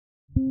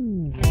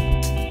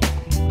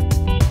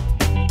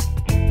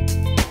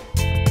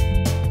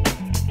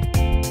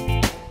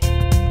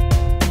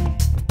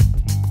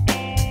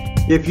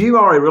If you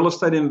are a real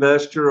estate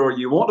investor or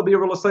you want to be a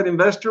real estate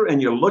investor and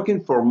you're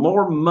looking for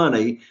more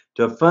money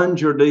to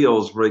fund your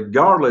deals,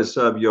 regardless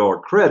of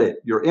your credit,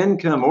 your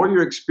income, or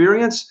your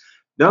experience,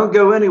 don't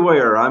go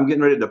anywhere. I'm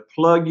getting ready to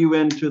plug you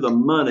into the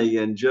money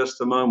in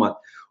just a moment.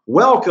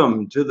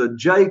 Welcome to the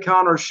Jay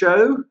Conner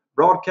Show,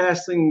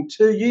 broadcasting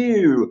to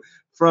you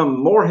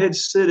from Morehead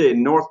City,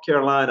 North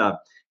Carolina.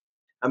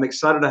 I'm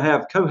excited to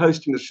have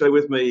co-hosting the show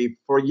with me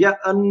for yet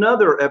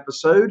another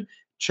episode,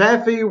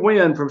 Chaffee-Thanh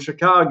Nguyen from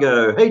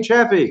Chicago. Hey,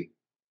 Chaffee.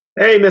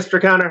 Hey, Mr.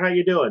 Conner, how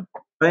you doing?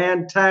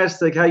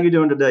 Fantastic. How you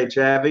doing today,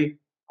 Chaffee?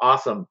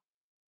 Awesome.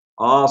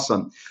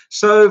 Awesome.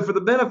 So for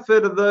the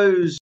benefit of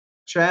those,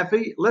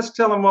 Chaffee, let's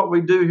tell them what we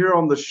do here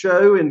on the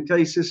show in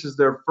case this is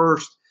their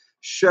first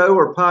show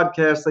or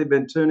podcast they've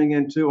been tuning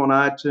into on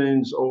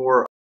iTunes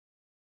or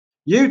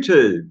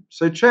YouTube.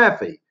 So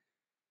Chaffee,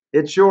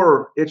 it's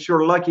your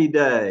lucky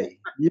day.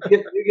 You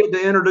get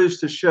to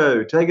introduce the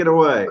show. Take it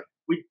away.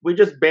 We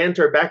just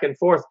banter back and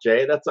forth,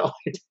 Jay. That's all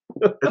we do.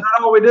 Is that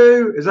all we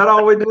do? Is that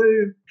all we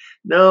do?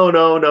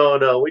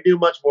 No. We do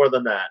much more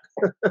than that.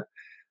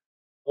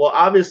 Well,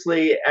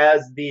 obviously,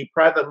 as the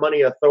private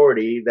money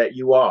authority that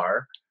you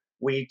are,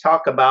 we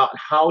talk about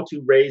how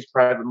to raise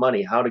private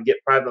money, how to get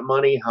private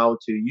money, how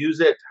to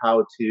use it,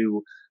 how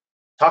to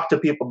talk to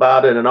people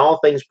about it, and all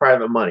things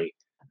private money.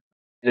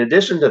 In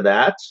addition to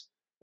that,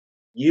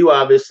 you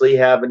obviously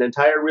have an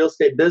entire real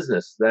estate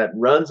business that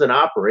runs and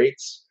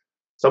operates,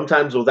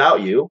 sometimes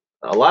without you,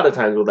 a lot of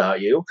times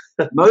without you.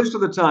 Most of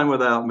the time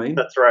without me.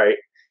 That's right.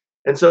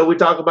 And so we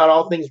talk about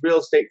all things real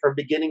estate from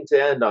beginning to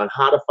end on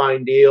how to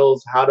find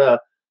deals, how to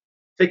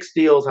fix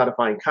deals, how to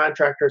find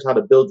contractors, how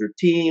to build your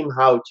team,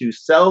 how to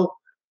sell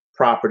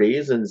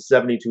properties in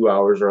 72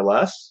 hours or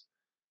less,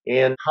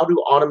 and how to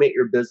automate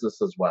your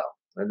business as well.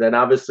 And then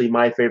obviously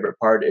my favorite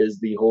part is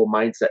the whole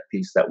mindset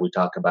piece that we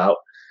talk about,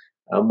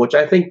 which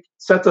I think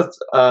sets us,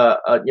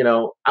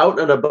 out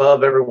and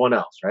above everyone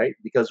else, right?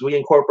 Because we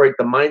incorporate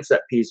the mindset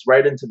piece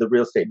right into the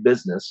real estate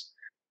business,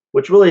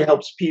 which really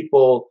helps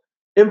people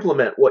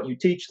implement what you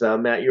teach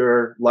them at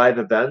your live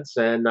events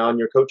and on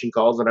your coaching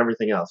calls and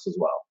everything else as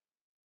well.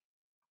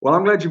 Well,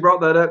 I'm glad you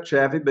brought that up,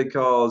 Chaffee,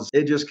 because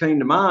it just came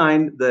to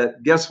mind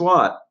that guess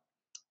what?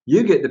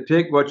 You get to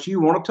pick what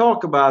you want to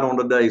talk about on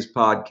today's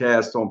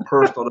podcast on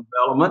personal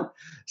development.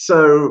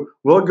 So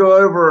we'll go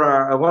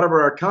over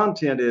whatever our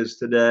content is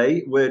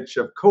today, which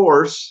of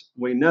course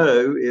we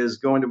know is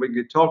going to be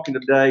talking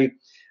today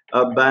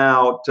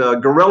about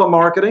guerrilla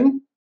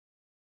marketing,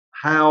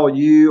 how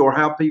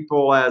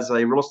people as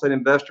a real estate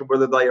investor,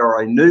 whether they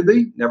are a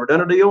newbie, never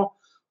done a deal,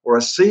 or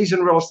a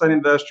seasoned real estate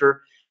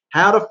investor,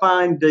 how to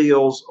find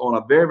deals on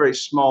a very, very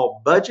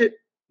small budget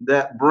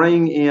that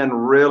bring in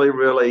really,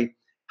 really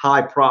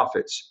high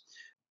profits.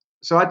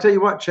 So I tell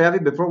you what, Chaffee,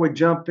 before we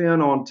jump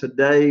in on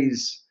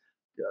today's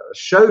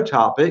show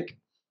topic,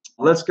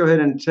 let's go ahead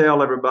and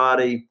tell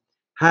everybody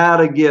how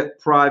to get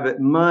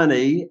private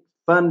money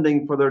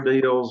funding for their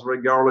deals,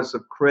 regardless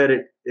of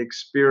credit,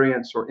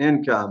 experience, or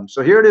income.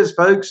 So here it is,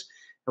 folks,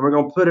 and we're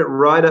going to put it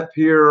right up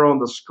here on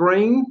the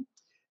screen.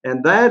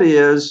 And that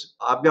is,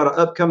 I've got an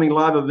upcoming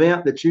live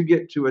event that you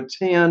get to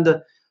attend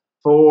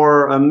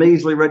for a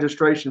measly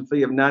registration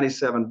fee of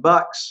 $97.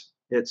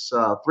 It's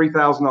a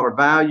 $3,000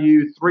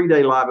 value,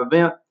 3-day live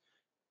event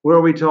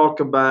where we talk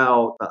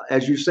about,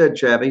 as you said,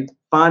 Chaffee,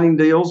 finding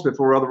deals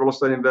before other real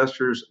estate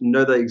investors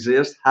know they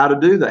exist, how to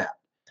do that,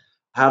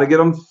 how to get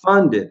them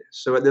funded.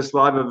 So at this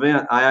live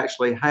event, I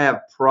actually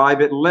have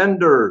private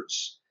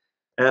lenders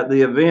at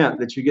the event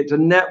that you get to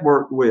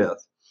network with.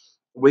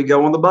 We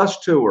go on the bus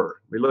tour.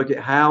 We look at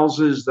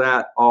houses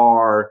that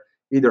are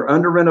either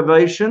under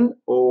renovation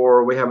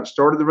or we haven't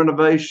started the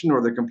renovation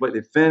or they're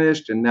completely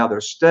finished and now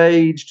they're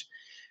staged.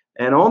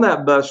 And on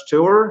that bus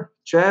tour,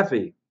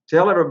 Chaffee,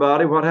 tell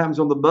everybody what happens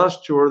on the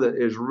bus tour that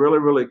is really,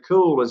 really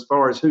cool as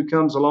far as who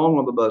comes along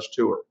on the bus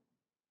tour.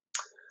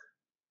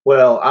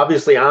 Well,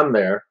 obviously I'm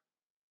there.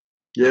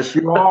 Yes,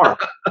 you are.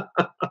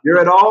 You're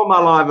at all my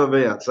live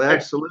events.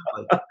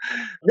 Absolutely.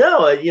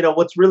 No,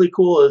 what's really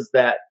cool is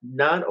that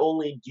not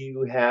only do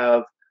you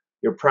have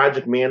your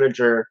project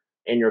manager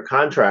and your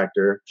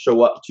contractor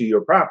show up to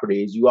your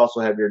properties, you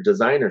also have your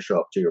designer show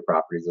up to your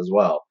properties as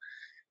well.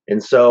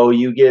 And so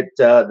you get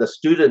the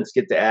students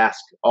get to ask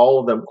all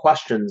of them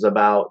questions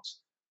about,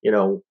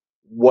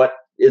 what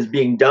is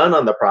being done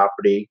on the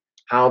property,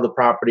 how the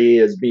property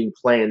is being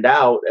planned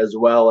out, as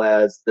well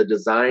as the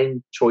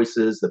design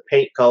choices, the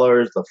paint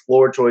colors, the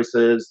floor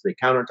choices, the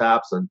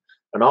countertops, and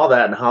all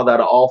that, and how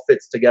that all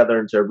fits together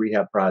into a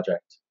rehab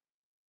project.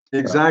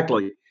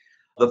 Exactly.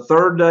 The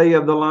third day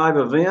of the live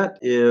event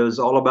is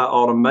all about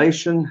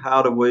automation.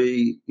 How do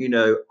we,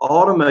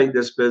 automate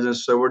this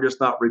business so we're just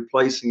not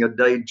replacing a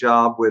day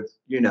job with,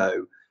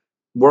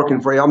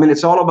 working for you? I mean,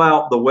 it's all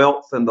about the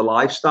wealth and the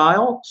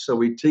lifestyle. So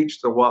we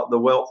teach the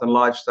wealth and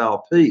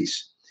lifestyle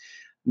piece.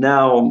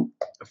 Now,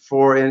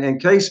 in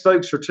case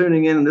folks are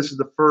tuning in and this is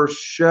the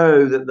first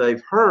show that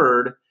they've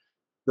heard,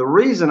 the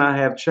reason I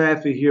have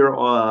Chaffee here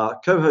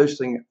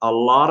co-hosting a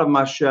lot of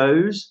my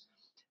shows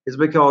is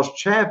because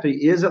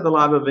Chaffee is at the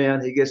live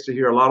event. He gets to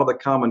hear a lot of the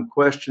common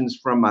questions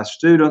from my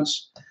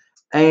students.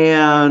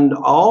 And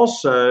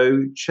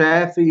also,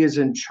 Chaffee is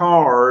in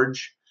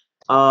charge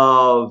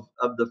of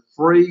the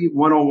free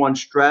one-on-one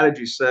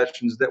strategy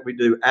sessions that we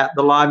do at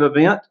the live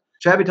event.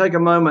 Chaffee, take a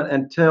moment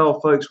and tell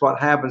folks what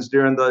happens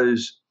during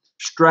those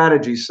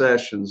strategy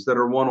sessions that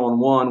are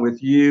one-on-one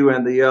with you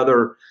and the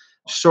other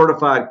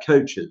certified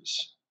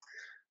coaches.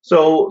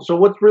 So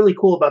what's really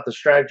cool about the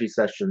strategy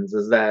sessions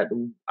is that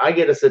I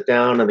get to sit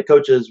down, and the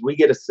coaches, we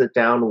get to sit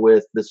down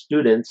with the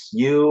students,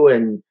 you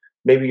and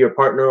maybe your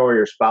partner or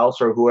your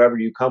spouse or whoever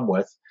you come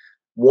with,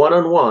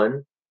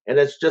 one-on-one, and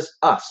it's just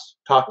us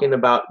talking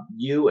about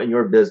you and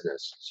your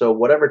business. So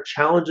whatever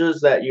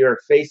challenges that you're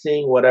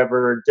facing,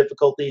 whatever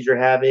difficulties you're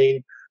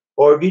having,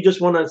 or if you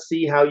just want to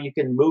see how you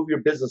can move your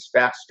business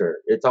faster,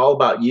 it's all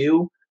about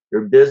you,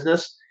 your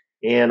business,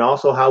 and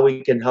also how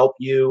we can help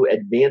you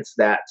advance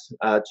that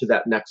to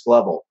that next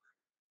level.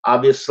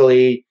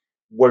 Obviously,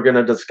 we're going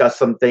to discuss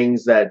some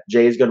things that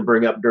Jay is going to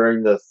bring up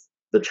during the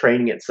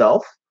training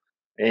itself,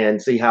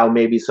 and see how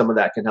maybe some of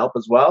that can help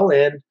as well.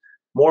 And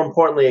more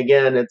importantly,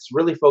 again, it's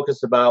really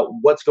focused about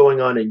what's going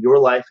on in your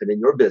life and in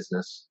your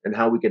business and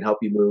how we can help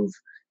you move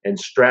and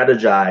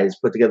strategize,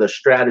 put together a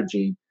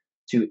strategy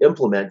to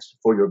implement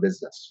for your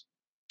business.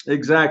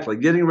 Exactly.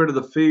 Getting rid of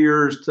the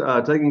fears,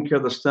 taking care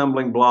of the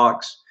stumbling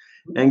blocks,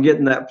 and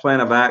getting that plan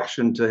of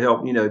action to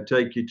help,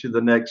 take you to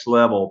the next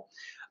level.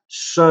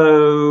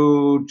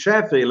 So,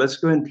 Chaffee, let's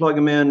go ahead and plug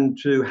them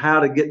into how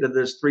to get to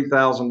this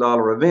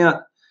 $3,000 event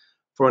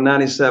for a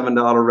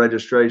 $97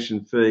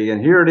 registration fee. And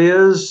here it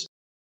is,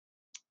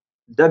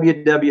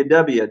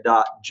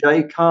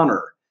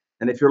 www.jayconner.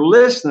 And if you're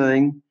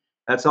listening,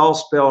 that's all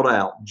spelled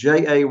out,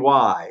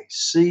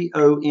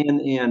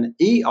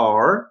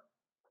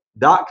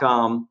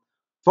 JAYCONNER.com/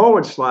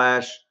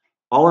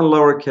 all in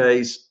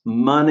lowercase,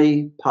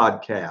 money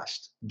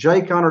podcast.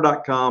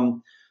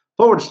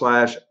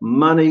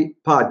 jayconner.com/money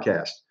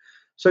podcast.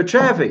 So,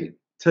 Chaffee,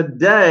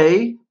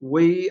 today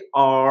we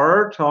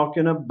are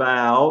talking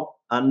about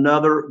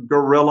another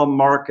guerrilla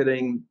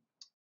marketing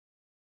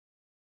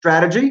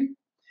strategy,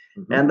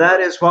 and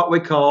that is what we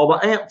call the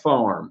ant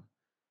farm.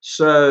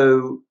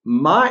 So,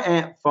 my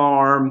ant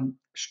farm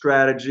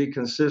strategy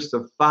consists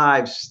of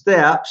 5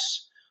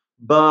 steps.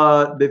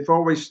 But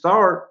before we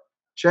start,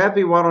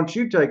 Chaffee, why don't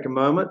you take a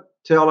moment,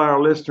 tell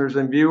our listeners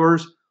and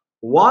viewers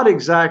what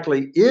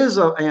exactly is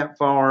an ant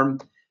farm,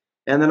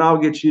 and then I'll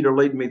get you to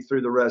lead me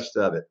through the rest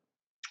of it.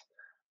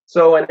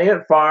 So an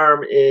ant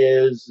farm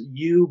is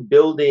you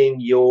building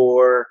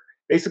your,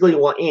 basically,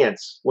 well,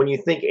 ants. When you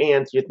think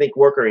ants, you think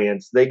worker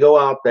ants. They go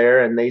out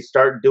there and they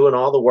start doing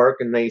all the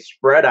work, and they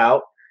spread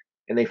out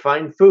and they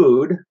find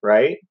food,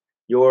 right?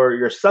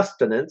 Your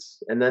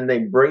sustenance, and then they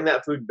bring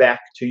that food back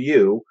to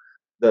you,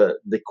 the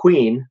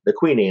queen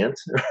ant,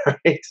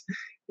 right?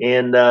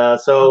 And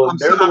so I'm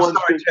they're the ones.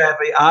 sorry,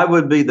 Chaffee. I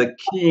would be the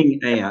king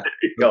ant.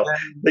 Okay?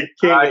 The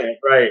king ant,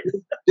 right?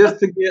 Just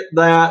to get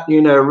that,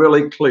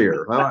 really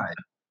clear. All right.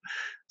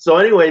 So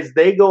anyways,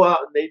 they go out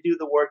and they do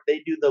the work.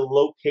 They do the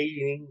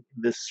locating,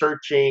 the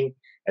searching,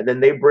 and then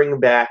they bring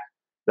back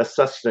the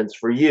sustenance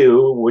for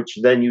you, which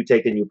then you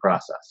take and you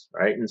process,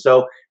 right? And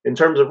so in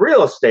terms of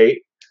real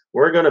estate,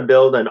 we're going to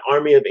build an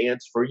army of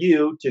ants for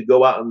you to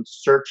go out and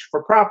search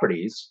for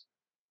properties,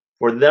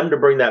 for them to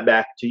bring that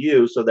back to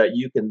you so that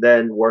you can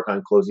then work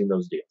on closing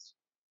those deals.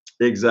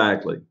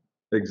 Exactly.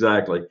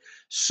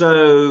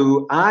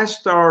 So I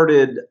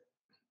started,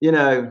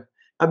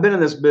 I've been in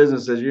this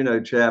business, as you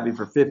know, Chappie,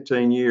 for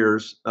 15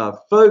 years,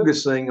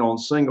 focusing on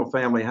single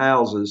family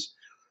houses,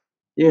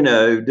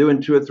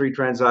 doing 2 or 3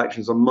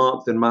 transactions a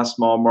month in my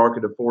small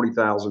market of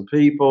 40,000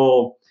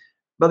 people.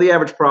 But the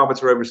average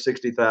profits are over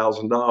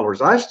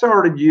 $60,000. I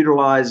started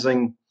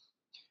utilizing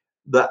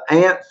the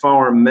ant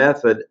farm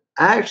method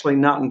actually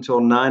not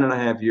until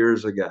 9.5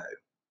 years ago.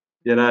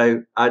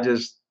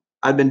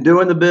 I've been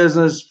doing the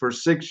business for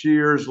 6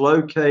 years,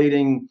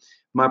 locating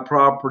my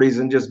properties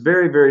in just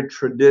very, very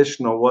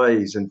traditional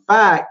ways. In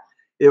fact,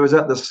 it was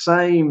at the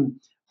same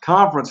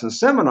conference and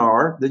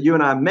seminar that you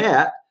and I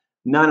met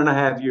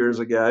 9.5 years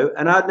ago,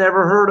 and I'd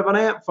never heard of an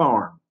ant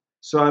farm.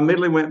 So I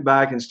immediately went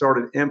back and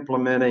started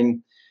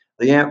implementing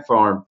the ant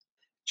farm.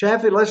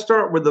 Chaffee, let's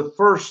start with the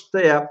first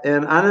step.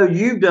 And I know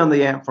you've done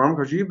the ant farm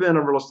because you've been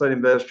a real estate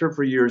investor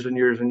for years and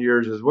years and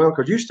years as well.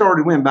 Because you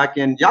started when back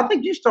in, I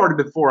think you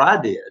started before I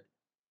did.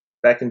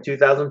 Back in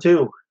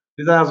 2002.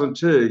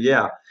 2002,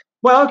 yeah.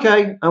 Well,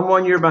 okay, I'm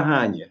 1 year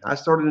behind you. I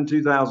started in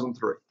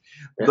 2003.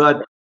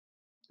 Yeah.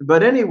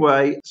 But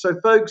anyway, so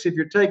folks, if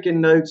you're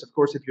taking notes, of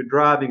course, if you're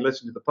driving,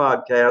 listen to the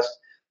podcast,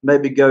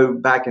 maybe go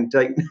back and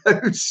take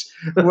notes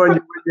when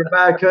you're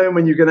back home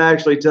when you can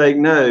actually take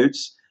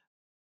notes.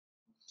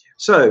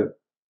 So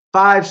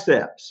 5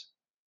 steps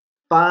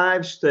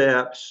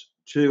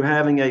to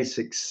having a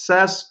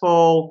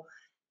successful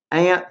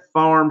ant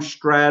farm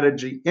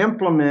strategy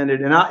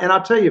implemented. And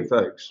I'll tell you,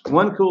 folks,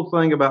 one cool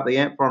thing about the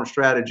ant farm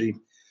strategy,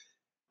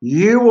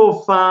 you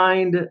will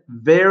find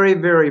very,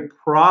 very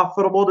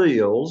profitable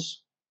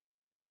deals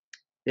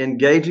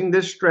engaging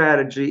this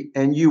strategy,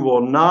 and you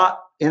will not,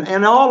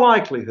 in all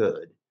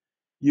likelihood,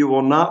 you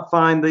will not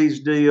find these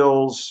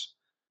deals.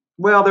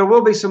 Well, there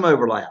will be some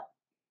overlap.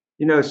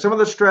 Some of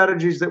the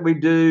strategies that we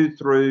do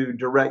through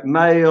direct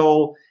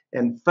mail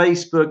and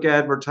Facebook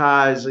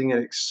advertising,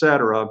 and et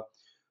cetera,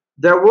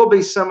 there will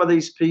be some of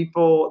these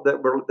people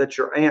that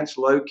your aunts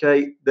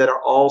locate that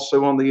are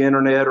also on the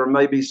internet or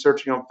maybe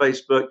searching on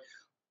Facebook.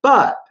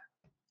 But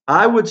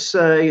I would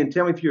say, and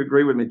tell me if you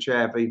agree with me,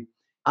 Chaffee,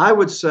 I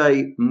would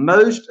say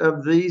most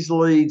of these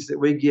leads that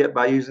we get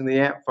by using the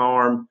ant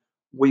farm,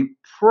 we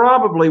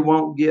probably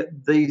won't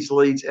get these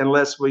leads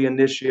unless we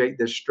initiate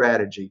this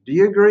strategy. Do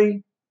you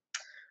agree?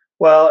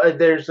 Well,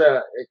 there's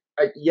a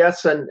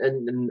yes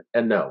and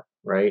no,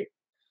 right?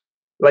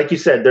 Like you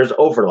said, there's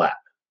overlap.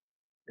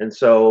 And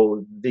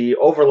so the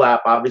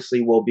overlap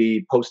obviously will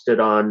be posted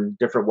on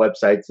different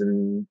websites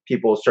and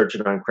people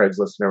searching on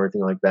Craigslist and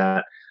everything like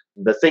that.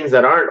 The things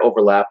that aren't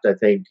overlapped, I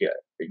think,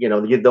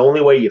 the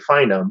only way you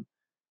find them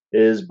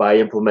is by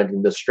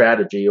implementing the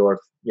strategy, or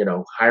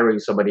hiring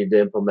somebody to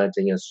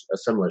implementing a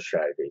similar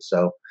strategy.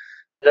 So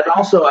and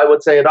also, I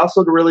would say it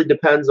also really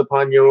depends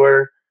upon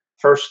your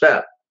first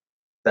step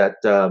that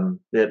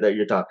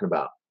you're talking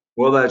about.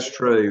 Well, that's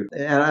true.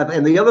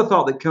 And the other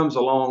thought that comes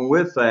along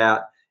with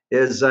that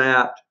is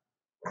that,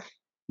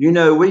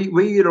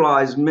 we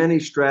utilize many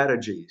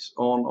strategies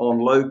on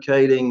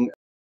locating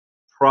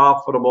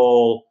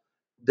profitable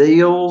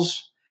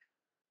deals.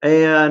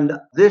 And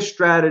this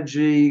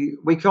strategy,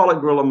 we call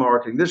it guerrilla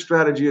marketing. This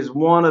strategy is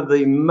one of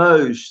the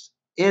most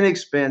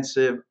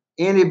inexpensive.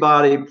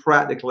 Anybody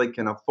practically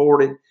can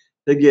afford it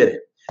to get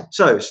it.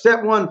 So,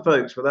 step one,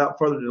 folks, without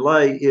further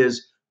delay,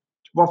 is,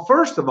 well,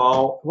 first of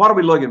all, what are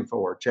we looking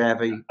for,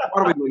 Chaffee?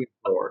 What are we looking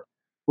for?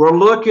 We're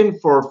looking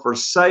for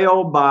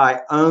sale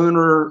by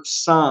owner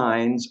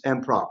signs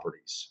and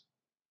properties.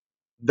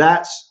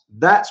 That's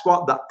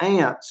what the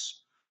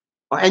ants,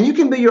 and you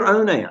can be your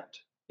own ant.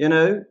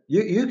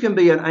 You can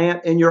be an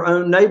ant in your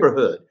own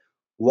neighborhood.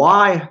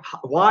 Why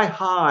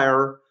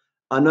hire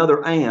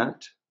another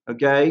ant?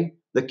 Okay,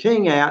 the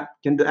king ant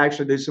can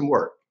actually do some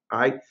work. All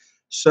right,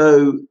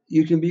 so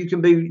you can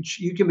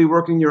be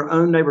working your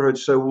own neighborhood.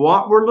 So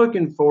what we're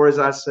looking for, as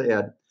I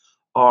said,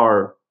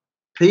 are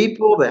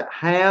people that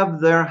have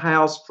their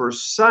house for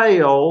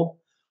sale,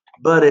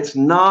 but it's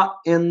not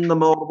in the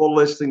multiple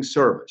listing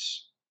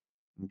service.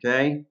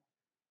 Okay.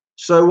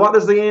 So what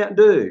does the ant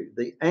do?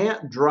 The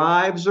ant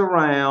drives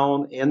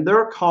around in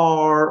their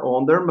car,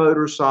 on their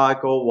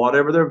motorcycle,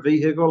 whatever their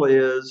vehicle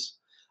is,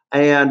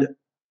 and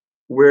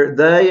where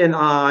they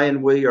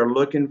and we are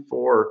looking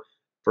for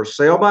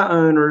sale by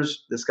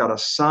owners that's got a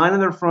sign in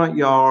their front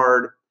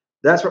yard.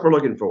 That's what we're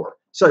looking for.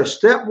 So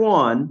step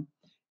one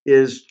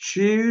is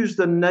choose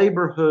the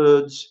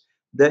neighborhoods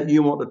that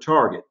you want to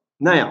target.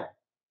 Now,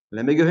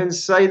 let me go ahead and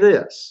say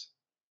this,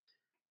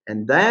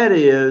 and that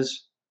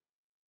is,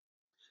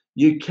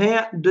 you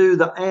can't do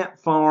the ant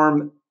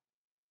farm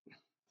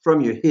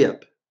from your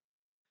hip.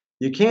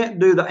 You can't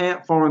do the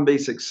ant farm and be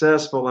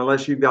successful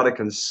unless you've got a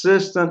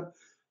consistent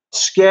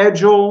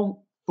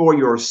schedule for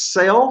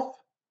yourself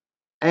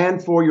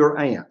and for your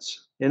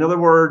ants. In other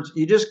words,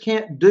 you just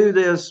can't do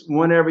this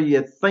whenever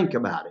you think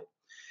about it.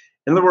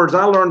 In other words,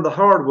 I learned the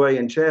hard way,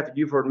 and Chaffee,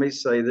 you've heard me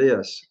say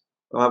this.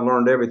 I've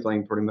learned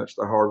everything pretty much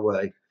the hard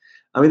way.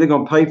 I'm either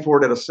going to pay for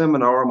it at a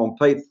seminar, or I'm going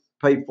to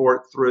pay for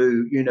it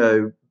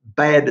through,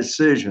 bad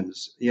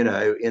decisions,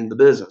 in the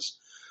business.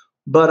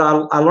 But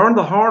I learned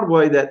the hard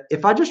way that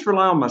if I just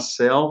rely on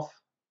myself,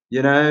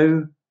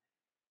 I'm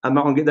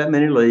not going to get that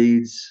many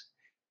leads.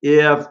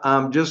 If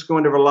I'm just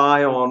going to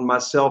rely on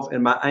myself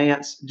and my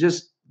ants,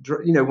 just,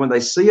 when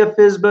they see a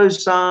FSBO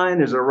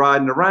sign as they're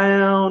riding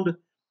around,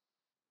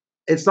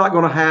 it's not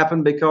going to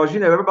happen because,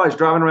 everybody's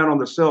driving around on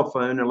their cell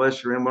phone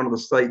unless you're in one of the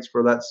states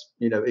where that's,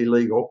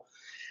 illegal.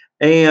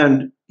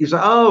 And you say,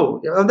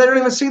 oh, they don't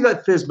even see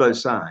that FSBO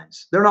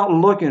signs. They're not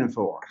looking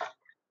for them.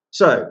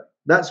 So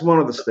that's one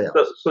of the steps.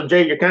 So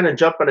Jay, you're kind of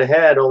jumping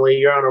ahead, only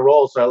you're on a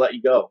roll, so I'll let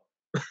you go.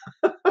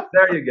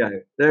 There you go.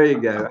 There you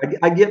go.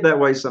 I get that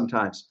way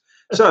sometimes.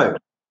 So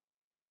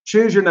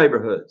choose your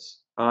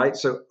neighborhoods. All right.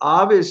 So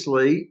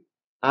obviously,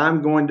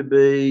 I'm going to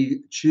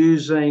be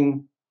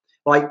choosing,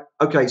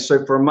 okay,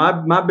 so for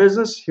my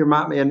business here,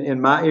 in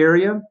my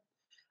area,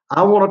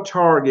 I want to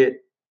target.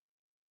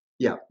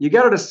 Yeah, you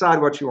got to decide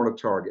what you want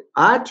to target.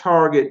 I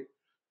target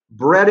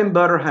bread and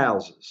butter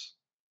houses,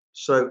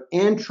 so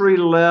entry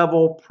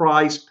level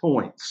price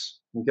points.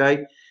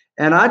 Okay,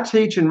 and I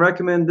teach and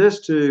recommend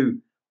this to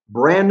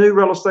brand new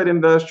real estate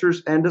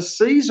investors and to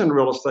seasoned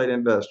real estate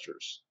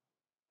investors.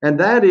 And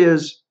that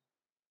is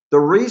the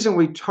reason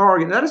we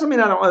target. That doesn't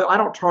mean I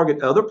don't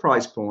target other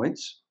price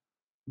points,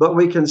 but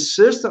we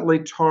consistently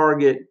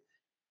target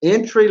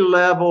entry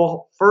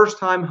level first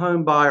time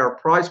home buyer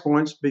price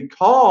points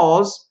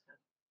because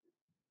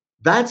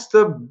that's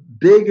the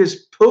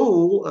biggest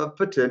pool of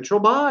potential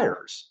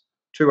buyers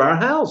to our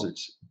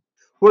houses,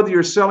 whether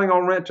you're selling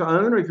on rent to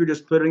own or if you're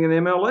just putting an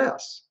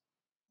MLS.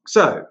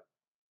 So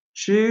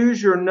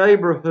choose your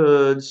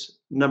neighborhoods,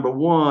 number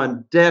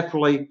one,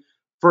 definitely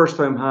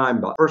first-time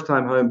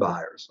home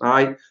buyers. All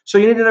right. So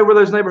you need to know where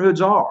those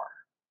neighborhoods are.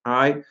 All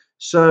right.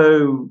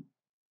 So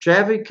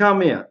Chaffee,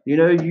 comment. You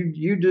know,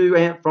 you do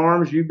ant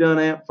farms. You've done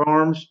ant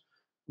farms.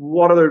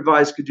 What other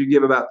advice could you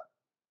give about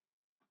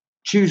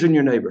choosing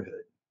your neighborhood?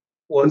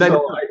 Well,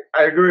 so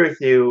I agree with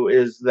you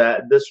is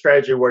that this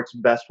strategy works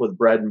best with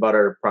bread and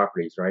butter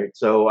properties, right?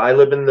 So I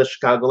live in the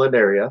Chicagoland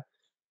area,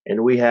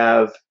 and we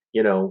have,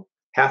 you know,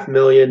 $500,000,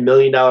 $1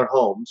 million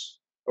homes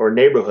or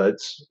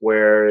neighborhoods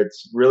where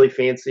it's really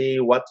fancy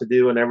what to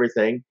do and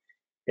everything.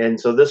 And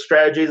so this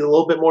strategy is a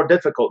little bit more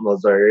difficult in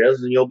those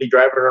areas, and you'll be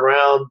driving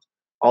around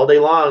all day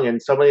long,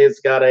 and somebody that's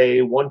got a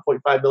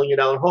 $1.5 million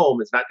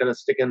home is not going to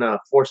stick in a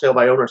for sale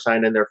by owner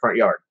sign in their front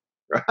yard,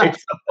 right?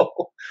 That's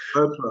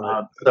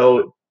right.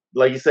 So,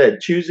 like you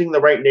said, choosing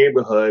the right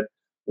neighborhood,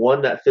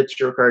 one that fits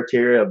your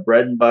criteria of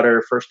bread and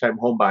butter, first time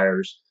home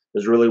buyers,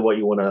 is really what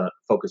you want to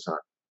focus on.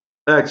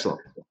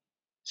 Excellent.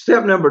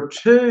 Step number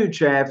 2,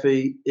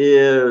 Chaffee,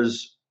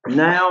 is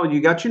now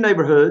you got your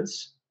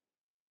neighborhoods.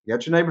 You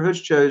got your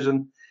neighborhoods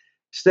chosen.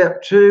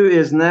 Step 2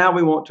 is now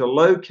we want to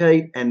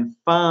locate and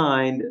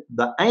find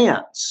the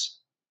ants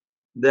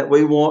that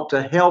we want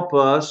to help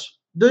us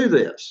do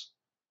this.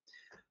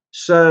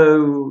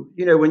 So,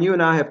 you know, when you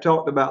and I have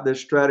talked about this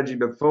strategy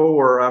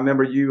before, I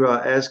remember you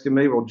asking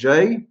me, well,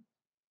 Jay,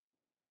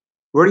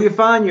 where do you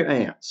find your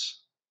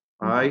ants?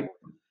 All right.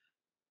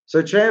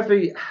 So,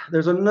 Chaffee,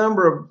 there's a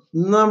number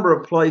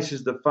of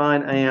places to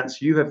find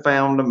ants. You have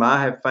found them.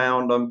 I have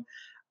found them.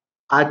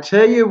 I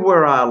tell you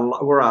where I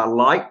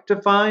like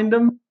to find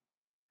them,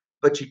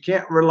 but you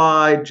can't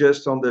rely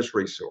just on this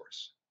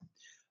resource.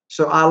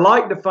 So I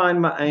like to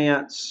find my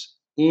ants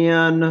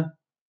in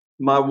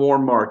my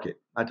warm market.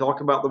 I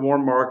talk about the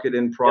warm market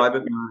in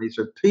private money.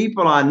 So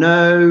people I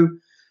know,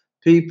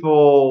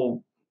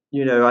 people,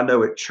 you know, I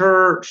know at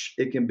church,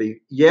 it can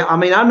be, I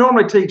mean, I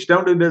normally teach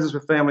don't do business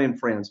with family and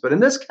friends, but in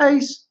this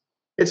case,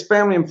 it's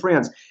family and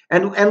friends.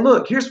 And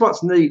look, here's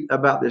what's neat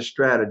about this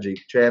strategy,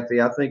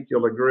 Chaffee. I think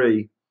you'll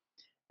agree.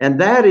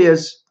 And that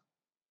is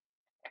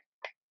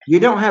you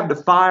don't have to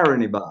fire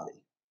anybody.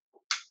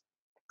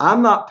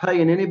 I'm not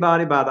paying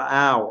anybody by the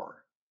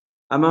hour.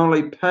 I'm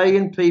only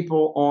paying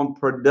people on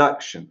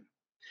production.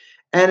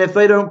 And if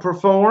they don't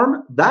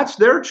perform, that's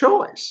their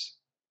choice.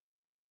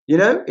 You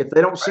know, if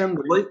they don't send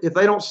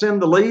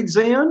the leads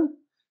in,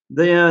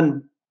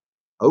 then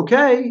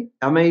okay.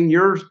 I mean,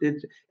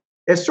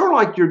 it's sort of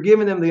like you're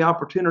giving them the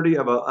opportunity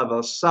of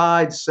a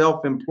side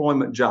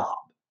self-employment job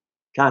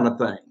kind of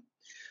thing.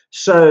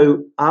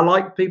 So I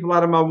like people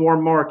out of my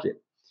warm market.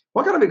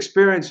 What kind of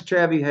experience,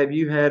 Chaffee, have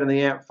you had in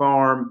the ant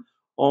farm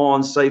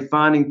on, say,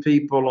 finding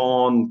people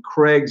on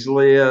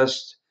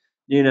Craigslist,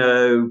 you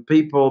know,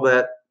 people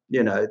that,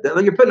 you know,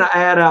 that you're putting an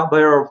ad out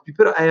there, or you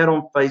put an ad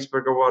on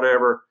Facebook or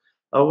whatever.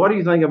 What do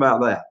you think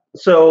about that?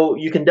 So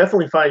you can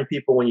definitely find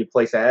people when you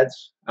place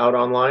ads out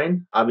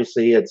online.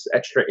 Obviously, it's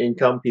extra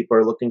income people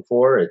are looking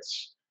for.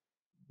 It's,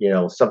 you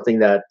know, something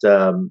that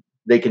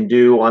they can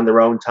do on their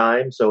own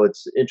time. So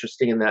it's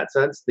interesting in that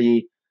sense.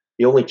 The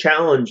only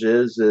challenge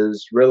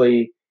is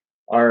really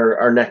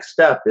our next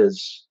step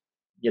is,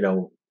 you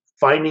know,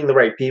 finding the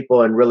right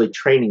people and really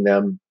training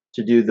them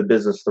to do the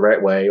business the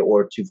right way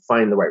or to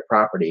find the right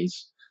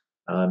properties.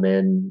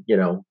 And, you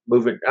know,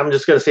 moving, I'm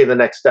just going to say the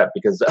next step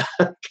because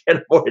I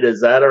can't avoid it.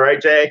 Is that all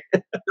right, Jay?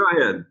 Go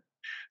ahead.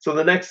 So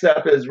the next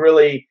step is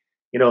really,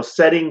 you know,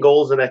 setting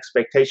goals and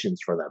expectations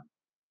for them.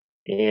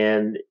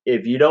 And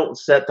if you don't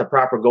set the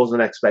proper goals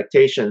and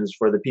expectations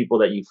for the people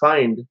that you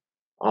find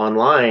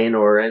online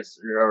or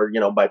you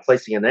know, by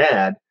placing an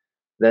ad,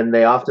 then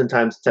they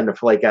oftentimes tend to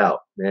flake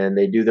out and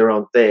they do their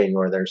own thing,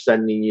 or they're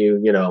sending you,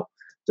 you know,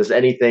 just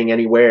anything,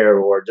 anywhere,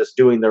 or just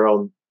doing their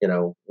own, you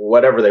know,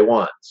 whatever they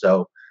want.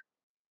 So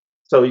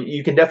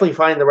you can definitely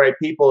find the right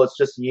people. It's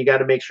just you got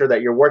to make sure that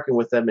you're working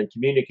with them and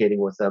communicating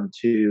with them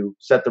to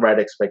set the right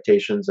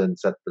expectations and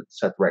set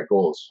the right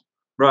goals.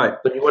 Right.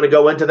 But you want to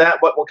go into that?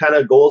 What kind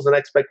of goals and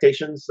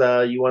expectations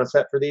you want to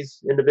set for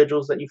these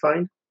individuals that you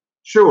find?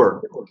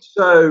 Sure.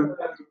 So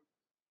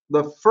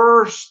the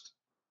first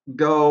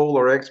goal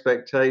or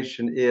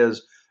expectation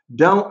is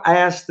don't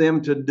ask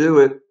them to do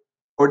it,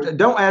 or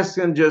don't ask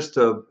them just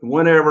to,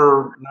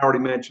 whenever, I already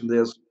mentioned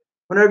this,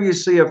 whenever you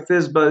see a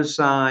FSBO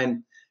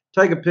sign,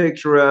 take a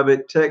picture of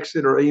it, text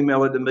it or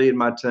email it to me and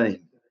my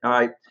team. All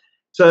right.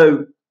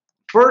 So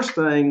first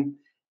thing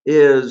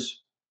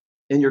is,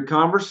 in your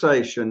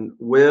conversation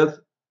with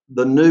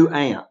the new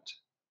ant,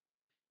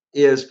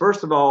 is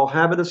first of all,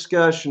 have a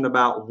discussion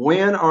about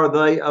when are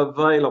they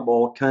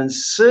available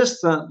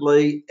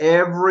consistently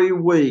every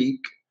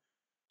week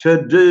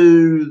to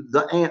do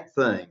the ant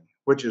thing,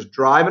 which is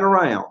driving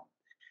around.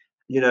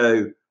 You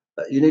know,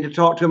 you need to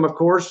talk to them, of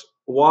course,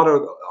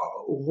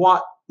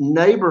 what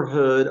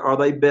neighborhood are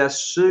they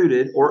best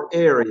suited or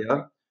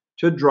area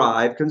to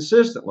drive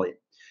consistently.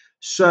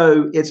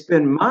 So it's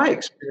been my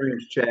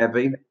experience,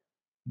 Chaffee,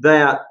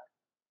 that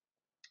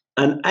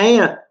an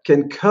ant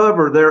can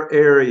cover their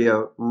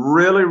area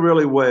really,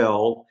 really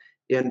well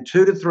in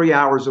 2 to 3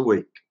 hours a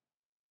week.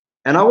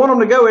 And I want them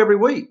to go every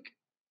week,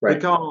 Right.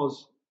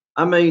 because,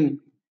 I mean,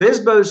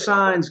 FSBO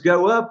signs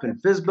go up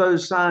and FSBO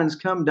signs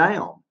come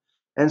down.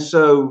 And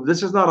so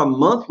this is not a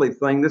monthly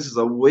thing. This is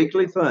a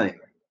weekly thing.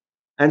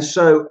 And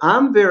so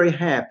I'm very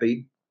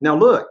happy. Now,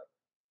 look,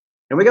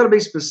 and we got to be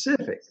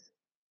specific.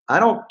 I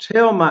don't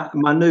tell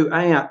my new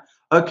aunt,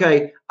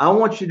 okay, I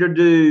want you to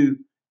do,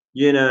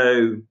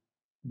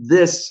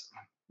 this.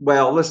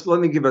 Well,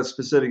 let me give a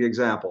specific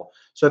example.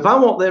 So if I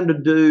want them to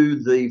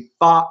do the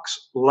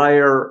Fox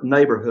Lair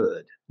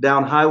neighborhood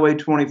down Highway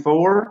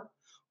 24,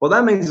 well,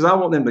 that means I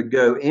want them to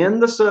go in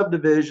the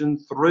subdivision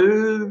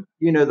through,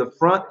 the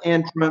front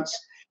entrance,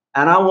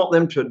 and I want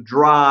them to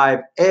drive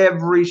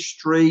every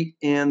street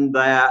in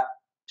that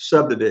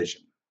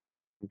subdivision.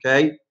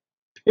 Okay,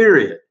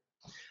 period.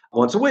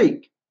 Once a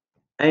week.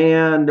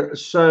 And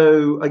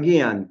so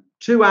again,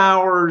 2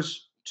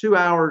 hours,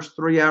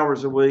 3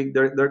 hours a week,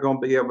 they're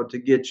going to be able to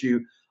get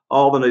you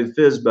all the new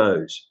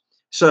FSBOs.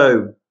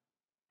 So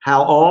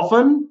how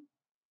often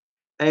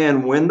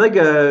and when they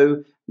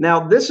go. Now,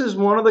 this is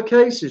one of the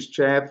cases,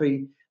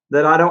 Chaffee,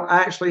 that I don't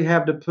actually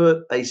have to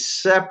put a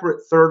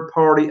separate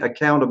third-party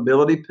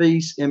accountability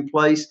piece in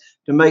place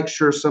to make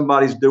sure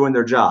somebody's doing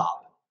their job.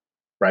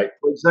 Right.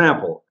 For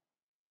example,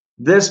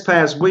 this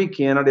past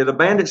weekend, I did a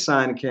bandit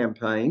sign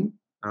campaign.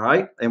 All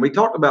right. And we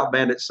talked about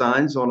bandit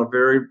signs on a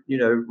very,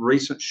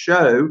 recent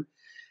show.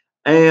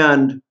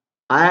 And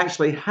I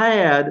actually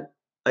had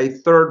a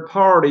third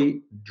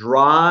party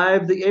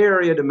drive the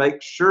area to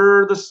make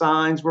sure the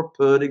signs were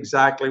put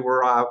exactly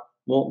where I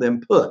want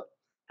them put.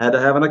 Had to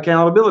have an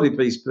accountability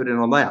piece put in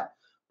on that.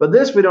 But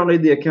this, we don't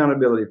need the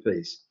accountability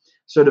piece.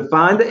 So to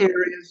find the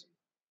areas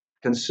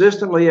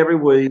consistently every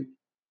week,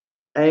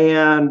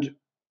 and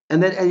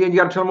then you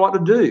got to tell them what to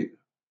do,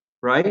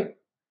 right?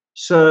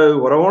 So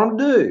what I want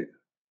to do,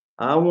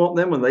 I want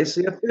them, when they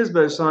see a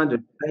FSBO sign,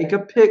 to take a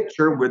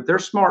picture with their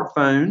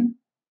smartphone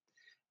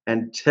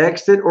and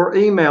text it or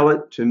email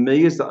it to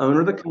me as the owner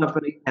of the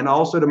company, and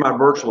also to my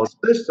virtual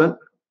assistant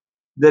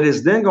that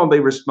is then going to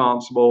be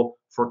responsible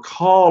for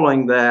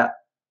calling that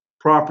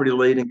property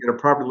lead and get a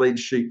property lead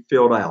sheet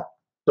filled out.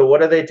 So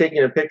what are they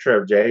taking a picture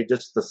of, Jay?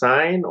 Just the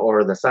sign,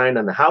 or the sign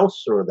on the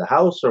house, or the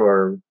house,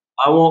 or?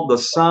 I want the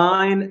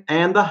sign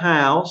and the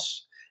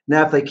house.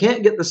 Now, if they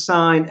can't get the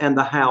sign and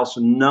the house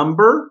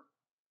number,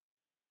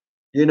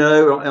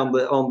 on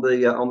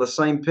the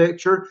same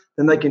picture,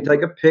 then they can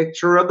take a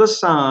picture of the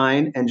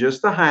sign and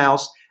just the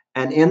house,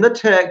 and in the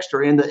text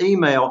or in the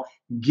email,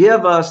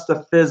 give us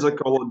the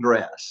physical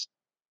address.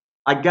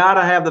 I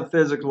gotta have the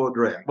physical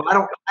address. Well, I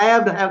don't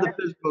have to have the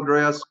physical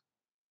address,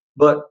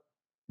 but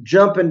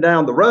jumping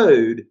down the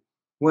road,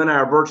 when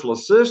our virtual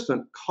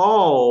assistant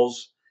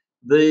calls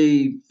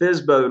the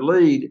FSBO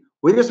lead,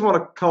 we just want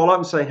to call up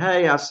and say,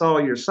 hey, I saw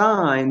your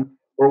sign,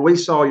 or we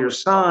saw your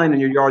sign in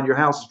your yard, your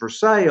house is for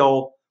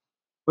sale.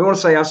 We want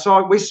to say,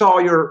 we saw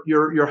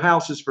your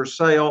house is for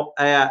sale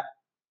at,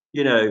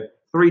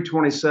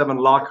 327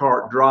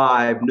 Lockhart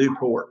Drive,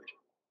 Newport,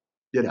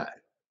 and,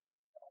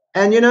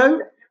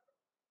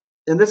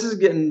 and this is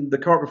getting the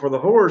cart before the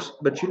horse,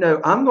 but,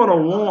 I'm going to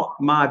want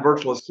my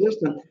virtual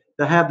assistant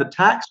to have the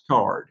tax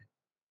card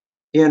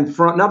in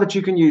front. Not that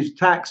you can use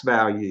tax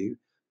value,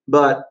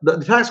 but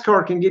the tax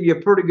card can give you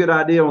a pretty good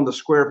idea on the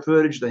square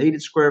footage, the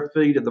heated square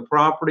feet of the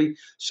property,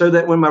 so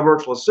that when my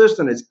virtual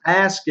assistant is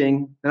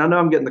asking, and I know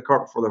I'm getting the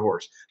cart before the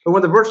horse, but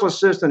when the virtual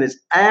assistant is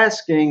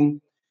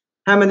asking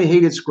how many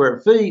heated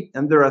square feet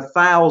and they're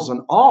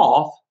 1,000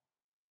 off,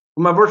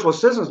 when my virtual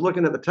assistant is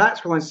looking at the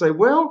tax card and say,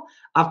 well,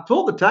 I've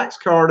pulled the tax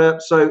card up.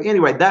 So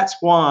anyway, that's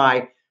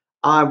why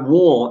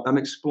I'm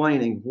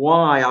explaining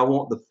why I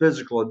want the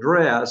physical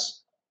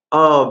address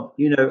of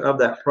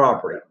that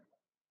property.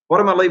 What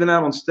am I leaving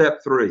out on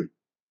step 3?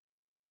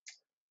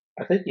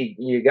 I think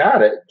you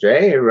got it,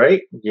 Jay,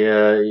 right?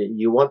 Yeah,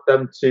 you want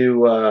them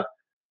to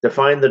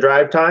define the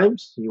drive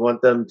times. You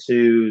want them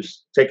to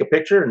take a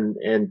picture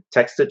and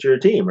text it to your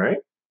team, right?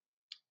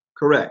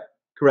 Correct.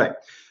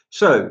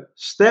 So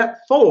step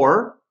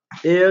 4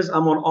 is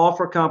I'm going to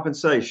offer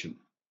compensation.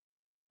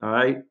 All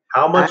right.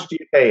 How much do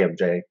you pay them,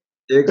 Jay?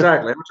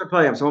 Exactly. How much I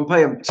pay them? So I'm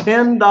going to pay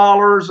them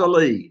 $10 a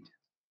lead.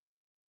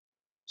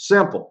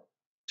 Simple.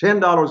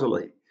 $10 a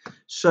lead.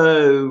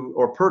 So,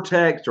 or per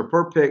text or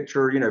per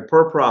picture,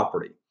 per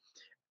property.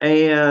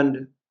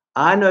 And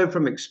I know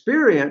from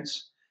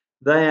experience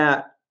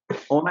that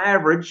on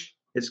average,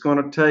 it's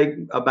going to take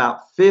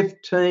about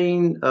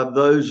 15 of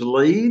those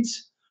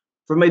leads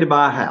for me to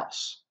buy a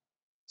house.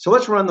 So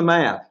let's run the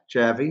math,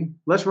 Chaffee.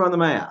 Let's run the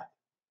math.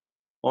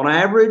 On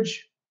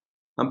average,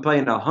 I'm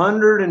paying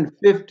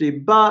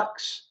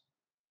 $150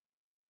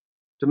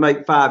 to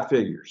make 5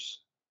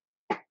 figures,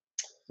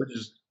 which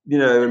is,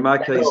 in my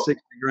case,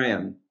 60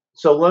 grand.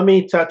 So let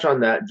me touch on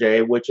that,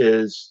 Jay, which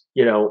is,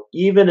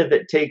 even if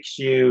it takes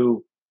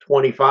you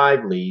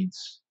 25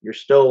 leads, you're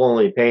still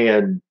only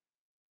paying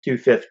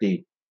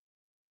 $250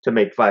 to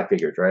make 5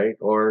 figures, right?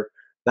 Or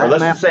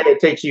let's just say it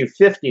takes you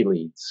 50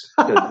 leads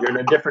because you're in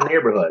a different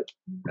neighborhood.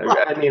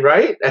 I mean,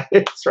 right?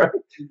 It's right.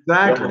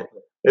 Exactly.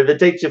 If it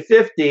takes you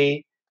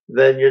 50,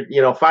 then you're,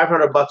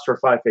 $500 for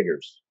 5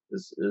 figures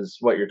is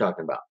what you're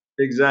talking about.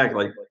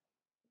 Exactly.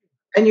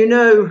 And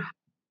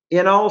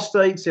in all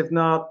states, if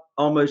not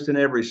almost in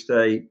every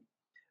state,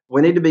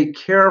 we need to be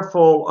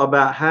careful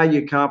about how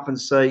you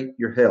compensate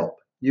your help.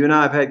 You and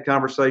I have had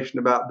conversation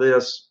about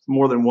this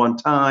more than one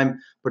time,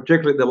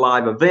 particularly the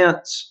live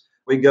events.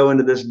 We go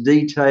into this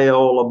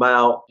detail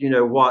about,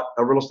 what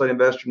a real estate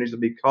investor needs to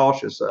be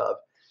cautious of.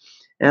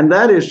 And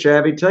that is,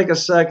 Chaffee, take a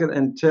second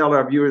and tell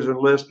our viewers and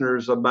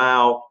listeners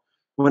about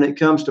when it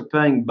comes to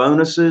paying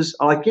bonuses.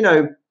 Like,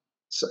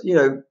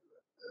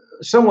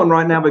 someone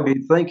right now may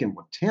be thinking,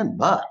 well, $10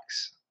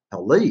 a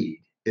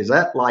lead, is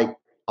that like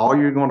all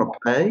you're going to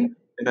pay?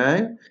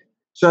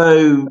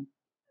 So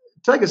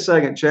take a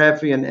second,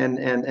 Chaffee,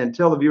 and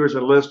tell the viewers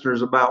and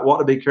listeners about what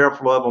to be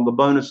careful of on the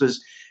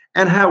bonuses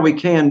and how we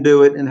can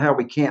do it and how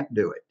we can't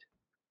do it.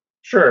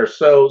 Sure.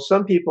 So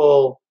some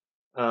people,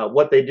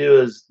 what they do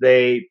is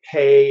they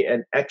pay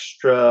an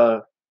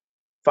extra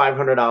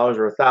 $500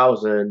 or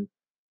 $1,000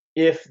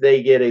 if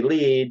they get a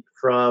lead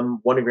from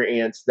one of your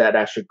aunts that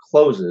actually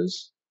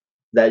closes,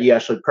 that you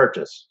actually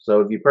purchase. So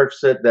if you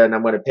purchase it, then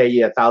I'm going to pay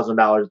you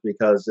 $1,000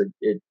 because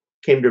it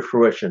came to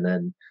fruition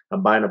and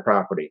I'm buying a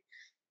property.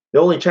 The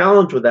only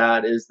challenge with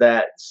that is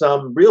that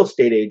some real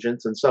estate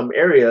agents in some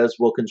areas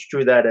will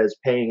construe that as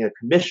paying a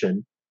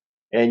commission,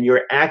 and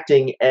you're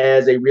acting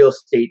as a real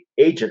estate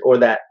agent, or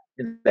that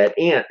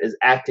aunt is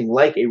acting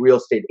like a real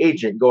estate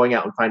agent going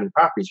out and finding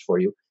properties for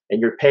you, and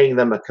you're paying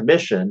them a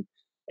commission,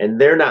 and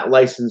they're not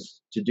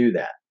licensed to do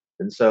that.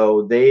 And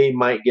so they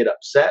might get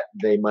upset.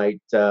 They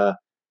might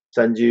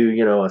send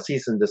you, a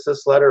cease and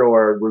desist letter,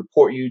 or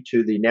report you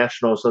to the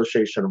National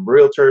Association of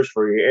Realtors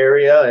for your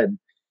area, and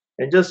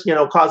just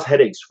cause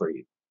headaches for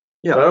you.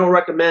 Yeah. So I don't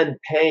recommend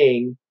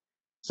paying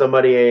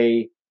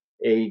somebody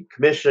a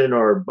commission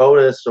or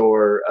bonus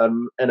or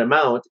an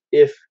amount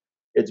if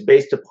it's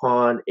based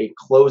upon a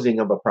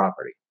closing of a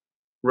property.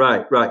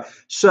 Right.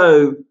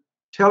 So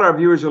tell our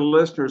viewers and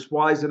listeners,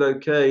 why is it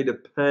okay to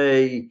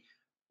pay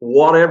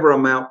whatever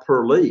amount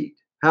per lead?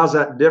 How's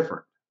that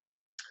different?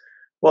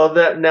 Well,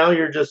 that now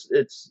you're just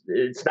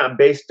it's not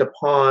based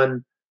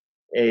upon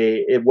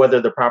whether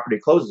the property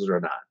closes or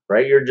not,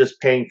 right? You're just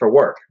paying for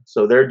work.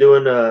 So they're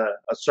doing a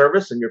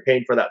service and you're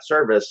paying for that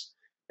service,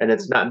 and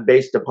it's not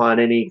based upon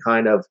any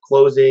kind of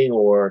closing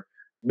or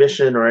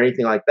mission or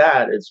anything like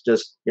that. It's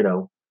just,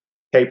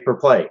 pay per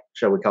play,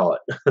 shall we call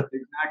it.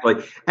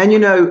 Exactly.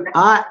 And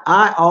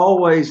I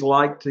always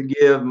like to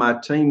give my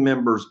team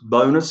members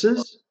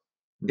bonuses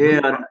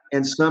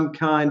in some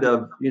kind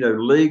of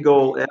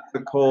legal,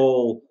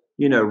 ethical,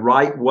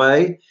 right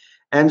way.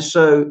 And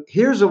so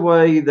here's a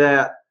way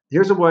that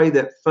real estate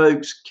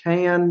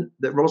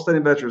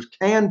investors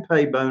can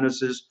pay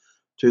bonuses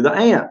to the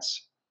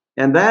ants.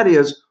 And that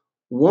is,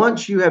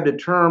 once you have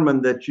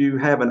determined that you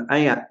have an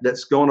ant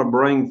that's going to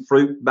bring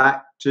fruit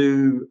back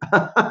to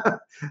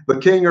the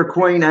king or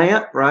queen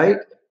ant, right?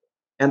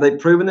 And they've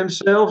proven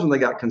themselves and they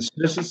got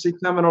consistency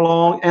coming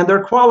along and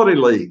they're quality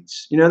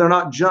leads. They're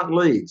not junk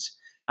leads.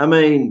 I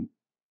mean,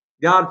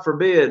 God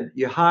forbid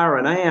you hire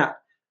an ant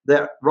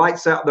that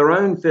writes out their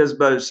own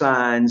FSBO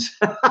signs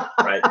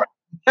Right.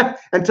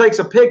 and takes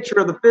a picture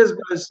of the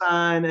FSBO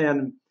sign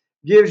and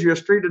gives you a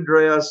street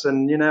address,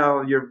 and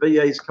your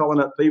VA's calling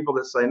up people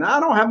that say, "No, I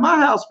don't have my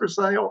house for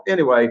sale."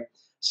 Anyway,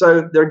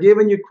 so they're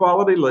giving you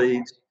quality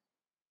leads.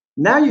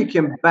 Now you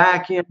can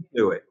back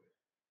into it.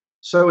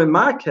 So in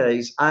my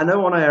case, I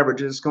know on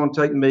average it's going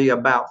to take me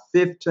about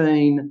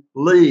 15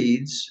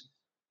 leads,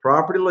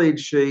 property lead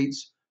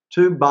sheets,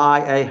 to buy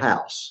a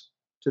house,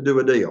 to do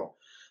a deal.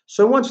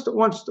 So once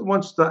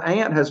the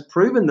ant has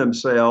proven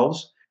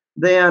themselves,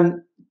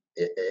 then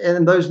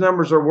and those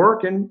numbers are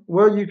working,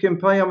 well, you can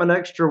pay them an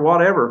extra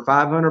whatever,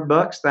 $500,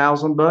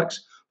 $1,000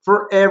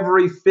 for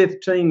every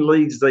 15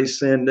 leads they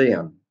send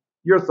in.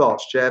 Your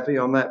thoughts, Chaffee,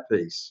 on that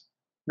piece?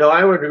 No,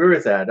 I would agree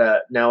with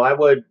that. Now, I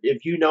would,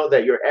 if you know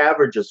that your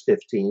average is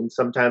 15,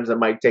 sometimes it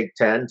might take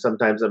 10,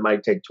 sometimes it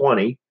might take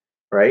 20,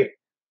 right?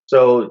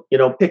 So,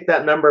 pick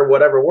that number,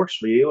 whatever works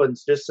for you, and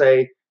just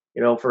say,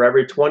 for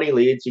every 20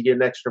 leads, you get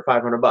an extra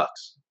 $500.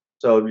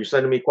 So if you're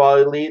sending me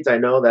quality leads, I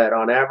know that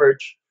on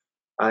average,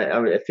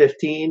 I'm at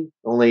 15,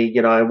 only,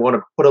 I want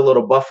to put a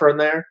little buffer in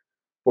there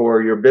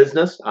for your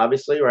business,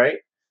 obviously, right?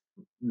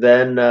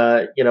 Then,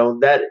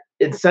 that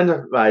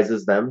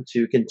incentivizes them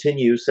to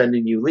continue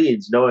sending you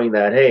leads, knowing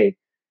that, hey,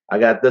 I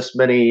got this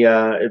many.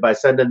 If I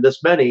send in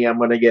this many, I'm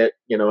going to get,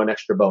 an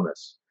extra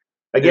bonus.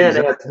 Again,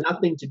 It has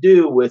nothing to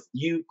do with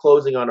you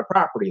closing on a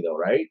property, though,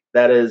 right?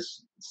 That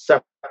is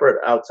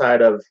separate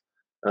outside of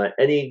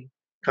any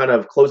kind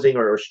of closing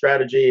or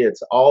strategy.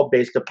 It's all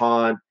based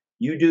upon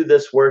you do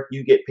this work,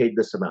 you get paid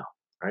this amount,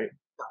 right?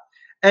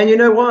 And you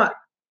know what?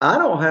 I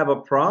don't have a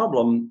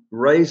problem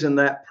raising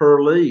that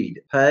per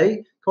lead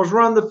pay, because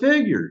run the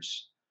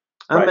figures.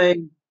 Right.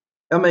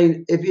 I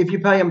mean, if you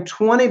pay them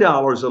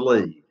 $20 a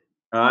lead,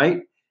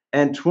 right,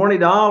 and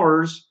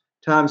 $20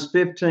 times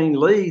 15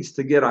 leads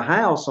to get a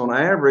house on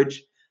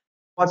average,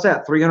 what's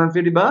that?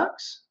 $350? Did I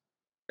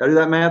do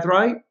that math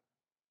right?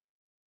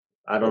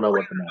 I don't know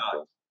what the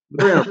math is.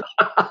 Boom.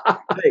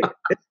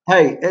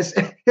 Hey,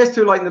 it's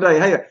too late in the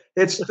day.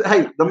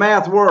 Hey, the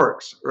math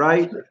works,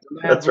 right? The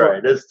math That's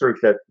right. It's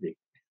 350.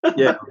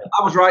 Yeah,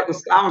 I was right.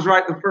 I was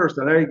right the first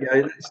time. There you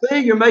go. See,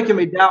 you're making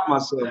me doubt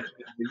myself.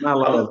 My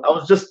love. I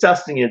was just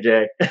testing you,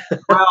 Jay.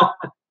 Well,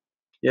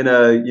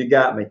 you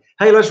got me.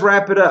 Hey, let's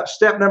wrap it up.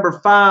 Step number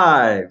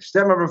 5.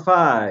 Step number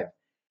 5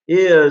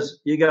 is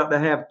you got to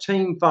have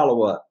team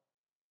follow up.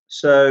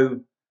 So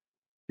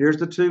here's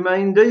the 2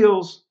 main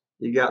deals.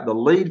 You got the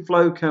lead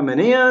flow coming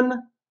in.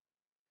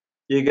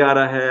 You got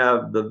to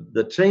have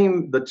the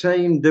team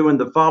doing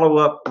the follow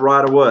up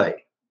right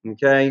away.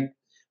 Okay.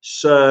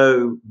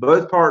 So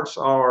both parts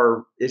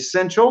are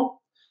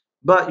essential,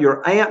 but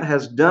your aunt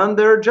has done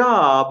their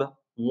job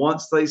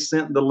once they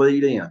sent the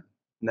lead in.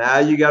 Now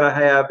you got to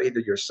have either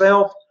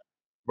yourself,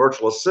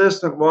 virtual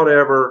assistant,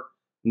 whatever,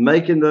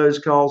 making those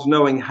calls,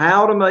 knowing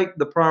how to make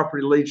the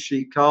property lead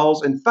sheet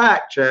calls. In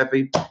fact,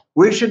 Chaffee,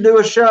 we should do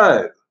a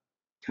show.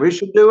 We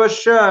should do a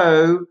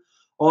show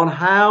on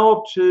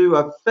how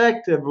to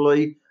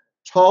effectively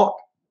talk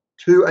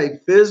to a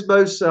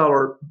FSBO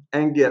seller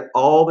and get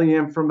all the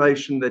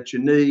information that you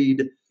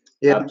need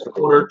in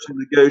order to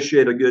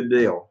negotiate a good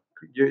deal.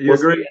 You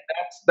agree? See,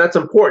 that's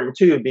important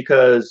too,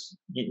 because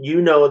you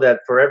know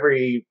that for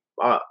every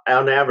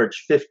on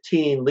average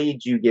 15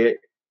 leads you get,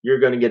 you're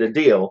going to get a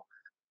deal.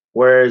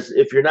 Whereas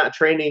if you're not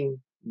training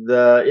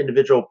the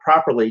individual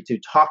properly to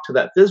talk to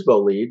that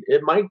FSBO lead,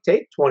 it might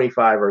take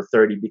 25 or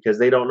 30 because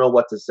they don't know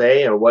what to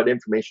say or what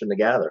information to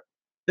gather.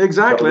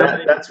 Exactly. So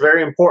that's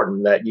very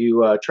important that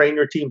you train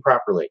your team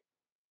properly.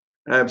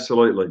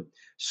 Absolutely.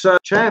 So,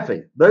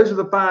 Chaffee, those are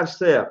the 5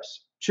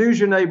 steps. Choose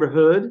your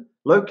neighborhood,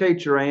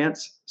 locate your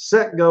aunts,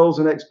 set goals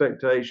and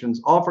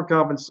expectations, offer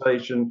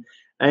compensation,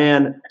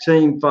 and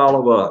team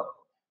follow up.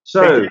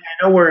 So, hey, I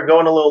know we're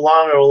going a little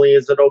long early.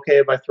 Is it okay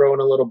if I throw in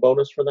a little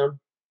bonus for them?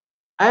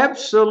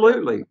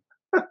 Absolutely.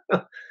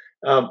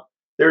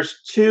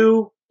 There's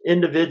 2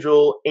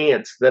 individual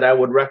aunts that I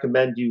would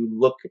recommend you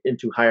look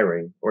into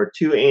hiring, or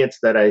 2 aunts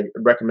that I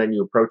recommend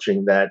you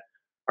approaching that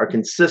are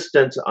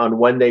consistent on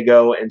when they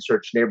go and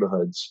search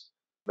neighborhoods.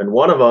 And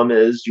one of them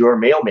is your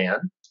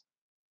mailman,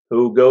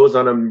 who goes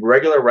on a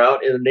regular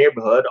route in the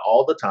neighborhood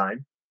all the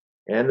time.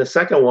 And the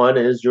second one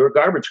is your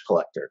garbage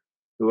collector,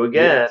 who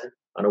again,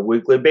 on a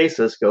weekly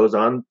basis, goes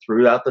on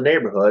throughout the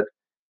neighborhood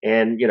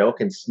and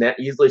can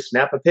easily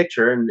snap a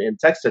picture and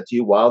text it to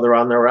you while they're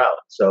on their route.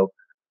 So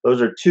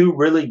those are 2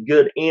 really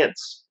good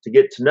aunts to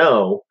get to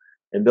know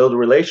and build a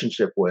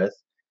relationship with.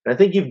 And I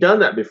think you've done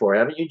that before,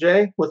 haven't you,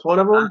 Jay, with one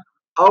of them?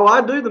 Oh,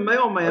 I do the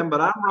mailman,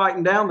 but I'm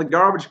writing down the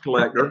garbage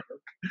collector.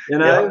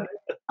 Yep.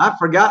 I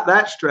forgot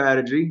that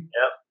strategy.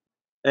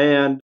 Yep.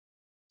 And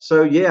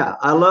so, yeah,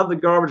 I love the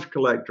garbage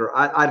collector.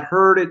 I'd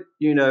heard it,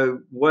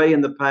 way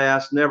in the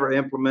past, never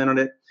implemented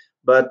it.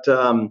 But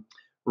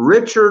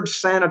Richard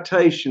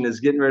Sanitation is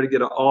getting ready to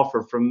get an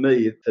offer from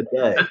me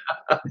today.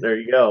 There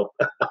you go.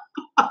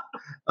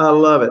 I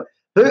love it.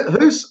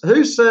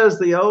 Who says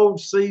the old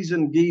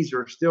seasoned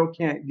geezer still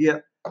can't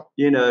get,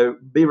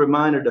 be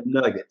reminded of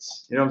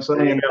nuggets? You know what I'm saying?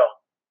 There you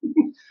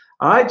go.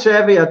 All right,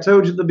 Chaffee, I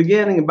told you at the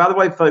beginning. And by the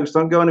way, folks,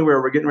 don't go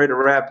anywhere. We're getting ready to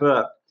wrap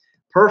up.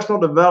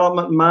 Personal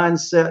development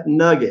mindset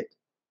nugget.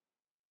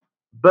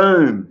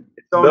 Boom.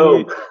 It's on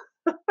Boom.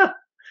 you.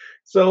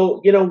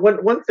 So,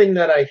 one thing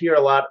that I hear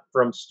a lot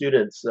from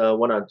students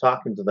when I'm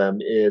talking to them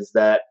is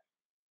that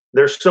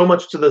there's so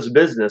much to this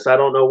business, I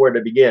don't know where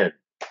to begin.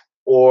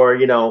 Or,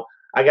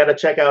 I got to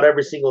check out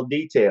every single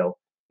detail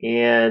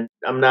and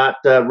I'm not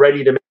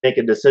ready to make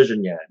a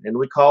decision yet. And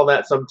we call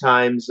that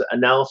sometimes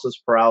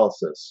analysis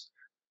paralysis.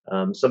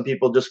 Some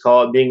people just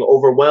call it being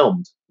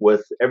overwhelmed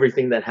with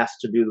everything that has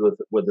to do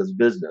with this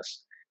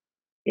business.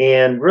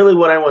 And really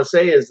what I want to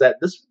say is that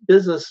this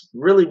business,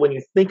 really, when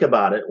you think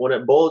about it,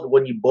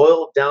 when you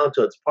boil it down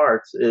to its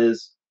parts,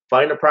 is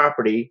find a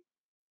property,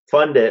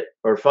 fund it,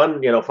 or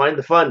find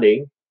the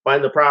funding,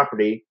 find the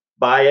property,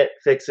 buy it,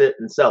 fix it,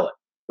 and sell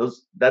it.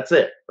 That's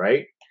it,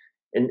 right?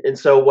 And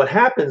so what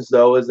happens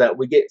though is that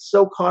we get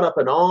so caught up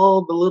in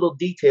all the little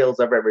details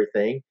of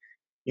everything,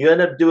 you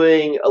end up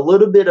doing a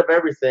little bit of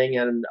everything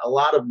and a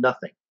lot of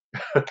nothing.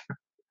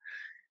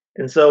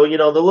 And so,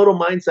 the little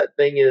mindset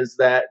thing is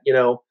that,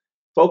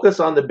 focus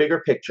on the bigger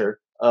picture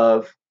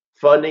of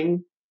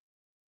funding,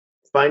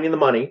 finding the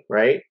money,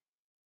 right?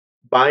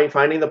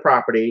 Finding the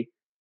property,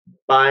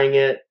 buying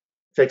it,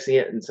 fixing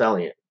it, and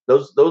selling it.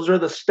 Those are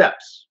the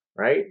steps,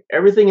 right?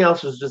 Everything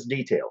else is just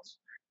details.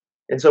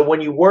 And so when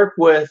you work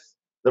with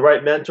the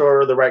right mentor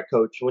or the right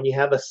coach, when you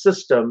have a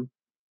system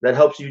that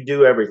helps you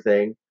do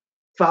everything,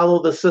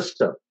 follow the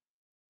system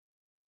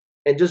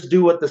and just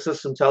do what the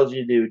system tells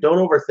you to do. Don't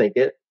overthink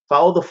it.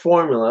 Follow the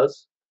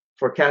formulas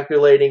for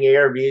calculating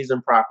ARVs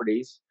and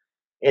properties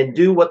and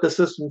do what the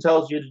system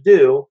tells you to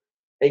do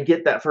and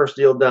get that first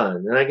deal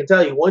done. And I can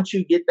tell you, once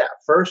you get that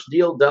first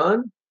deal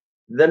done,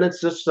 then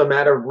it's just a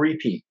matter of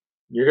repeat.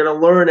 You're going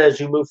to learn as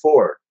you move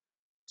forward.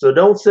 So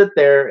don't sit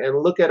there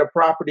and look at a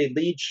property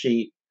lead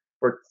sheet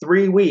for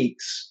 3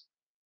 weeks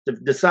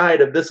to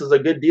decide if this is a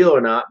good deal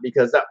or not,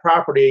 because that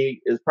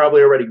property is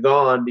probably already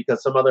gone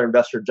because some other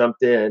investor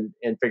jumped in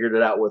and figured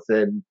it out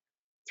within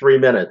 3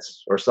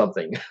 minutes or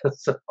something.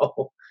 so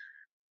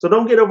so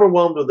don't get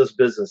overwhelmed with this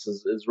business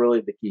is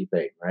really the key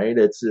thing, right?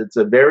 It's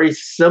a very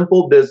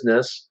simple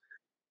business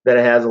that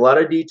has a lot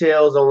of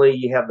details. Only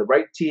you have the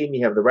right team,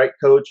 you have the right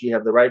coach, you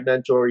have the right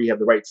mentor, you have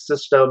the right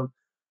system,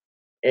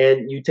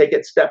 and you take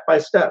it step by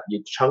step.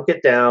 You chunk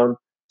it down,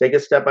 take it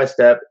step by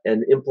step,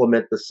 and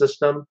implement the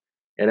system,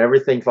 and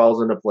everything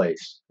falls into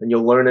place. And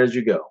you'll learn as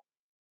you go.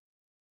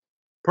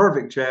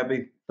 Perfect,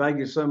 Chappie. Thank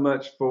you so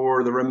much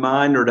for the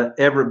reminder to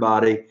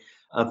everybody.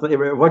 I think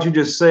what you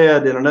just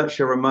said in a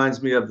nutshell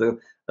reminds me of the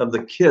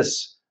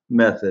KISS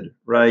method,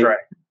 right? That's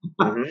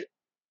right. Mm-hmm.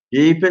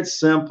 Keep it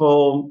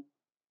simple.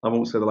 I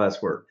won't say the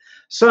last word.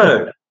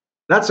 So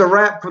that's a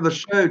wrap for the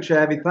show,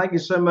 Chappie. Thank you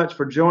so much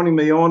for joining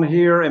me on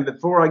here. And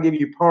before I give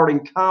you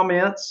parting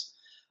comments,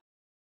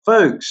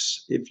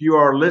 folks, if you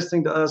are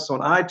listening to us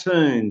on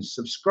iTunes,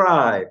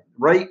 subscribe,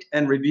 rate,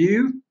 and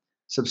review.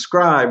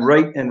 Subscribe,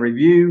 rate, and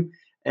review.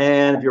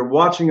 And if you're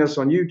watching us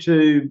on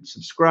YouTube,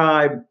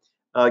 subscribe,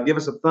 give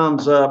us a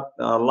thumbs up,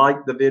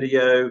 like the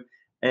video.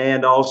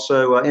 And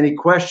also any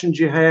questions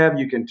you have,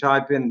 you can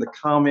type in the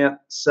comment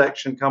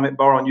section, comment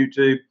bar on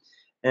YouTube,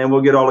 and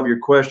we'll get all of your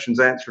questions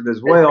answered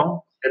as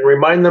well. And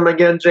remind them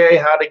again, Jay,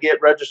 how to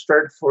get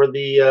registered for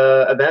the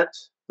event,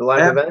 the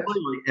live event.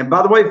 And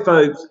by the way,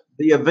 folks,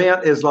 the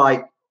event is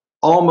like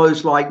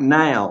almost like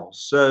now.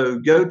 So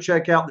go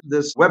check out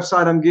this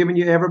website I'm giving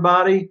you,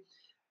 everybody.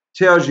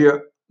 Tells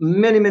you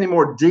many, many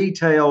more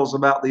details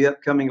about the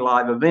upcoming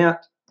live event.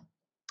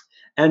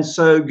 And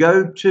so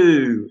go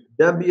to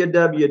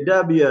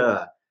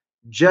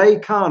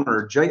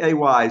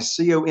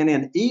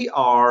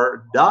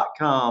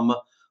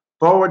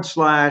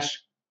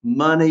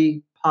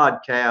www.jayconner.com/money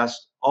podcast,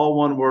 all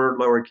one word,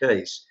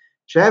 lowercase.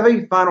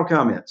 Chaffee, final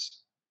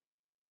comments.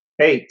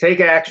 Hey, take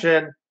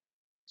action,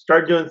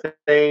 start doing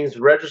things,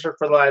 register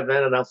for the live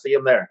event, and I'll see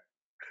you there.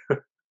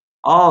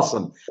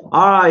 Awesome.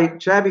 All right,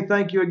 Chaffee,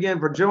 thank you again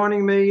for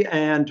joining me.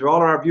 And to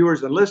all our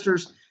viewers and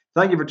listeners,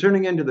 thank you for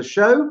tuning into the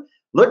show.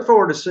 Look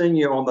forward to seeing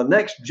you on the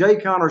next Jay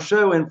Conner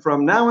Show. And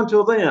from now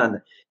until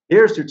then,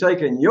 here's to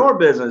taking your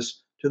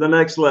business to the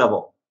next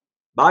level.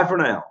 Bye for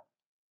now.